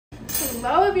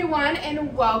Hello everyone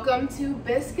and welcome to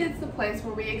Biscuits, the place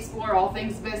where we explore all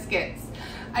things biscuits.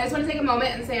 I just want to take a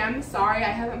moment and say I'm sorry I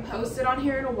haven't posted on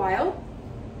here in a while.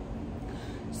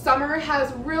 Summer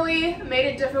has really made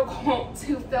it difficult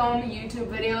to film YouTube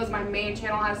videos. My main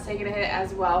channel has taken a hit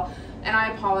as well, and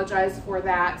I apologize for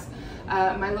that.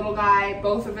 My little guy,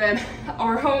 both of them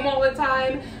are home all the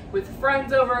time with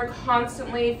friends over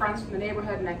constantly, friends from the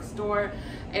neighborhood next door,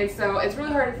 and so it's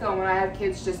really hard to film when I have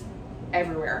kids just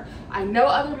everywhere. I know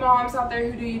other moms out there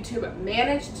who do YouTube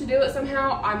manage to do it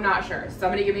somehow. I'm not sure.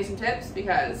 Somebody give me some tips,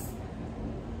 because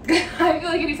I feel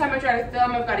like anytime I try to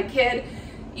film, I've got a kid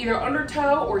either under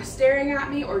tow or staring at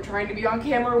me or trying to be on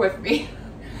camera with me.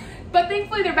 But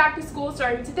thankfully they're back to school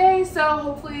starting today, so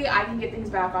hopefully I can get things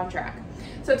back on track.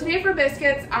 So today for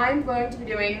biscuits, I'm going to be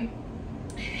doing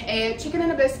a chicken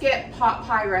and a biscuit pot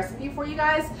pie recipe for you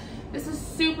guys. This is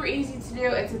super easy to do.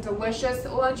 It's a delicious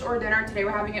lunch or dinner. Today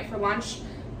we're having it for lunch,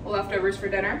 leftovers for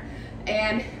dinner.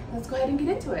 And let's go ahead and get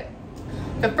into it.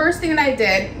 The first thing that I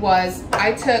did was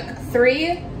I took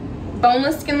 3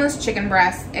 boneless, skinless chicken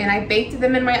breasts and I baked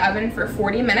them in my oven for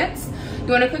 40 minutes. You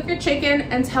want to cook your chicken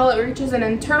until it reaches an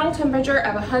internal temperature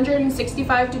of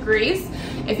 165 degrees.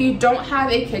 If you don't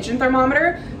have a kitchen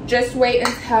thermometer, just wait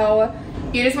until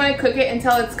you just want to cook it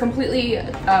until it's completely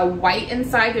white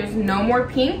inside. There's no more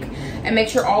pink, and make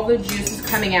sure all the juices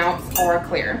coming out are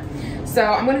clear. So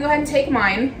I'm going to go ahead and take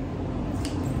mine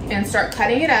and start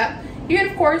cutting it up. You can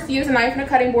of course use a knife and a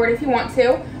cutting board if you want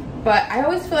to, but I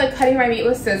always feel like cutting my meat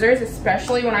with scissors,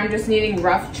 especially when I'm just needing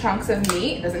rough chunks of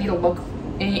meat. It doesn't need to look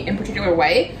in particular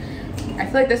way. I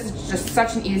feel like this is just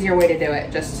such an easier way to do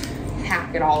it. Just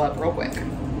hack it all up real quick.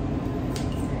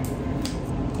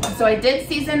 So I did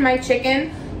season my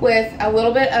chicken with a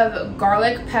little bit of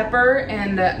garlic, pepper,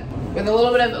 and with a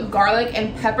little bit of garlic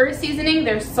and pepper seasoning.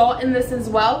 There's salt in this as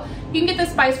well. You can get the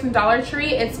spice from Dollar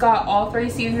Tree. It's got all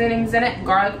 3 seasonings in it,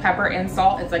 garlic, pepper, and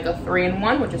salt. It's like a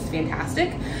 3-in-1, which is fantastic.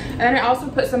 And then I also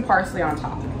put some parsley on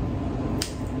top.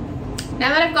 Now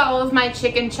that I've got all of my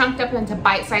chicken chunked up into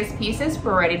bite-sized pieces,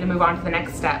 we're ready to move on to the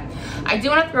next step. I do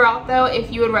want to throw out though,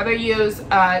 if you would rather use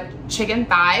chicken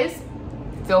thighs,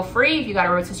 feel free. If you got a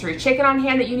rotisserie chicken on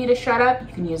hand that you need to shred up, you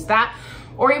can use that.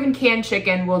 Or even canned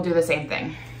chicken will do the same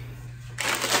thing.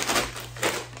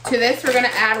 To this, we're gonna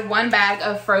add 1 bag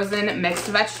of frozen mixed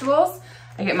vegetables.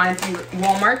 I get mine from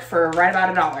Walmart for right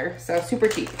about $1, so super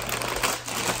cheap.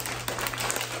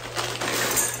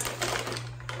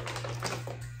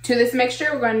 To this mixture,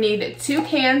 we're gonna need 2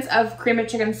 cans of cream of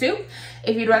chicken soup.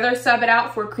 If you'd rather sub it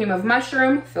out for cream of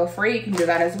mushroom, feel free, you can do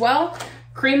that as well.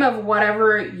 Cream of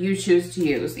whatever you choose to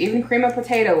use. Even cream of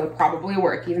potato would probably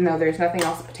work, even though there's nothing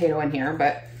else potato in here,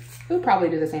 but it would probably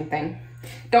do the same thing.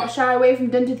 Don't shy away from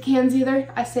dented cans either.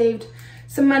 I saved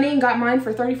some money and got mine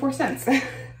for 34 cents. I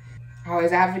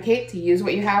always advocate to use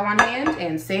what you have on hand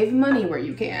and save money where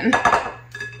you can.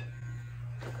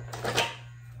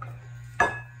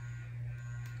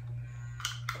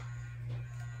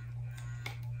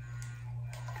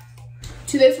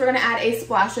 To this, we're gonna add a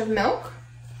splash of milk.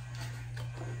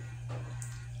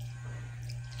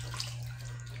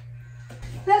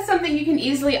 That's something you can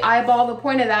easily eyeball. The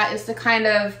point of that is to kind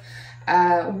of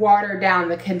water down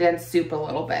the condensed soup a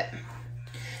little bit.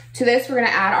 To this, we're gonna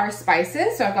add our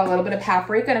spices. So I've got a little bit of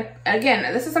paprika. And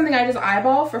again, this is something I just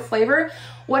eyeball for flavor.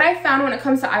 What I found when it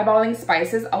comes to eyeballing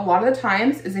spices, a lot of the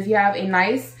times, is if you have a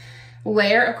nice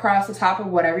layer across the top of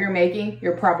whatever you're making,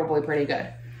 you're probably pretty good.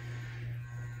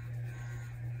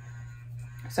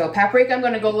 So paprika, I'm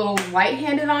gonna go a little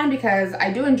light-handed on because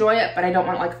I do enjoy it, but I don't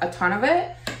want like a ton of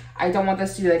it. I don't want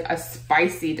this to be like a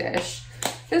spicy dish.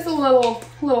 Just a little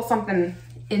something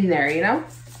in there, you know?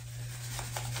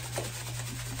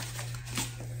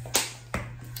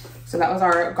 So that was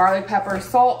our garlic, pepper,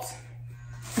 salt.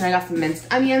 And I got some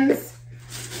minced onions.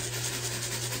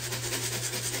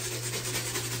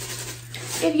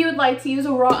 If you would like to use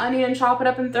a raw onion and chop it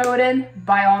up and throw it in,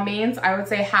 by all means, I would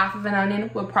say half of an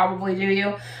onion would probably do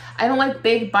you. I don't like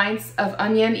big bites of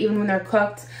onion even when they're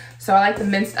cooked. So I like the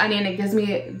minced onion. It gives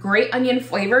me great onion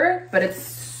flavor, but it's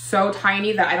so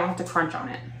tiny that I don't have to crunch on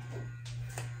it.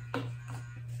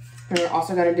 And we're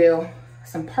also gonna do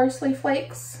some parsley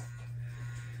flakes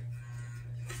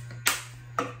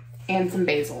and some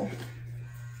basil.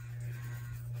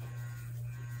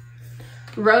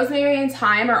 Rosemary and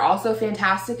thyme are also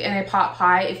fantastic in a pot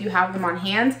pie if you have them on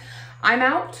hand. I'm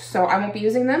out, so I won't be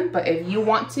using them, but if you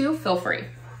want to, feel free.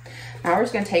 Now we're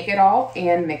just gonna take it all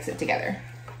and mix it together.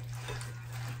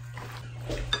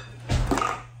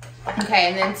 Okay,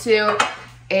 and then to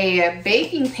a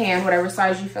baking pan, whatever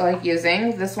size you feel like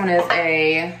using. This one is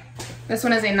a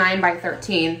 9 by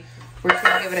 13. We're just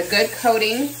gonna give it a good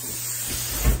coating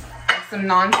some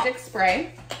nonstick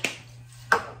spray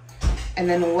and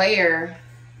then layer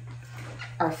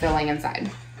our filling inside.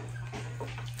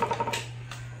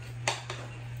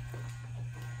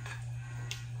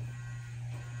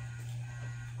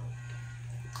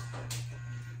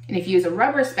 And if you use a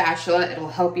rubber spatula, it'll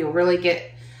help you really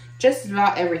get just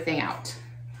about everything out.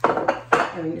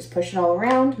 And we just push it all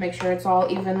around, make sure it's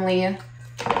all evenly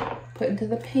put into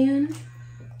the pan.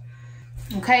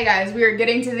 Okay guys, we are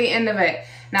getting to the end of it.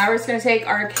 Now we're just gonna take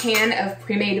our can of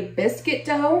pre-made biscuit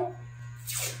dough.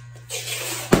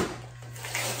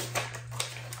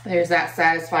 There's that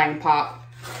satisfying pop.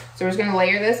 So we're just gonna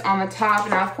layer this on the top.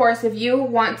 Now of course, if you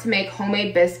want to make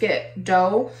homemade biscuit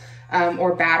dough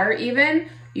or batter even,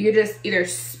 you could just either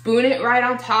spoon it right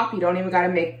on top. You don't even gotta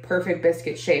make perfect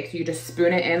biscuit shapes. You just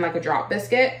spoon it in like a drop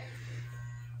biscuit.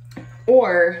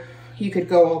 Or you could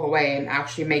go all the way and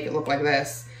actually make it look like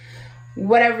this.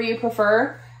 Whatever you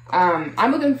prefer.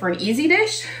 I'm looking for an easy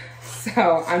dish,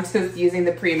 so I'm just using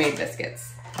the pre-made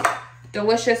biscuits.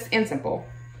 Delicious and simple.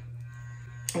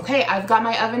 Okay, I've got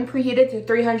my oven preheated to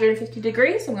 350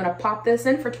 degrees. I'm gonna pop this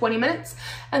in for 20 minutes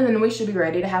and then we should be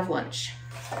ready to have lunch.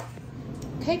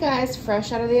 Okay guys,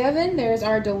 fresh out of the oven, there's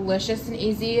our delicious and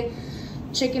easy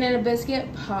chicken and a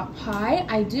biscuit pot pie.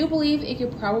 I do believe it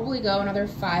could probably go another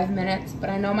 5 minutes, but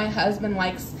I know my husband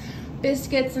likes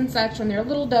biscuits and such when they're a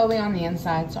little doughy on the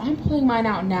inside. So I'm pulling mine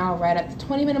out now right at the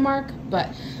 20-minute mark, but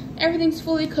everything's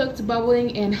fully cooked,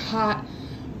 bubbling and hot,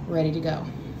 ready to go.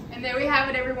 And there we have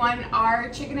it everyone. Our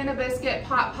chicken and a biscuit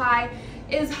pot pie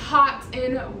is hot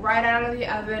and right out of the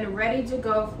oven, ready to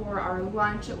go for our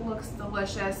lunch. It looks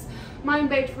delicious. Mine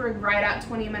baked for right at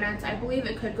 20 minutes. I believe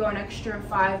it could go an extra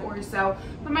 5 or so,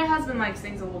 but my husband likes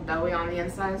things a little doughy on the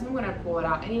inside, so I'm gonna pull it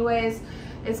out anyways.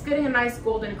 It's getting a nice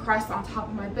golden crust on top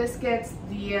of my biscuits.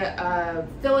 The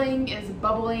filling is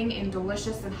bubbling and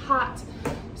delicious and hot.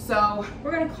 So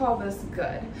we're gonna call this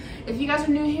good. If you guys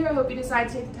are new here, I hope you decide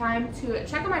to take the time to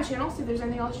check out my channel, see if there's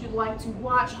anything else you'd like to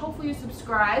watch. Hopefully you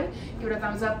subscribe, give it a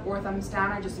thumbs up or a thumbs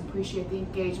down. I just appreciate the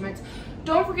engagement.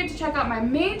 Don't forget to check out my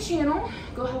main channel.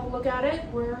 Go have a look at it,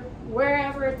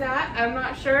 wherever it's at, I'm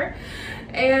not sure.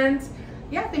 And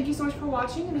yeah, thank you so much for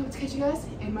watching and I hope to catch you guys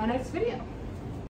in my next video.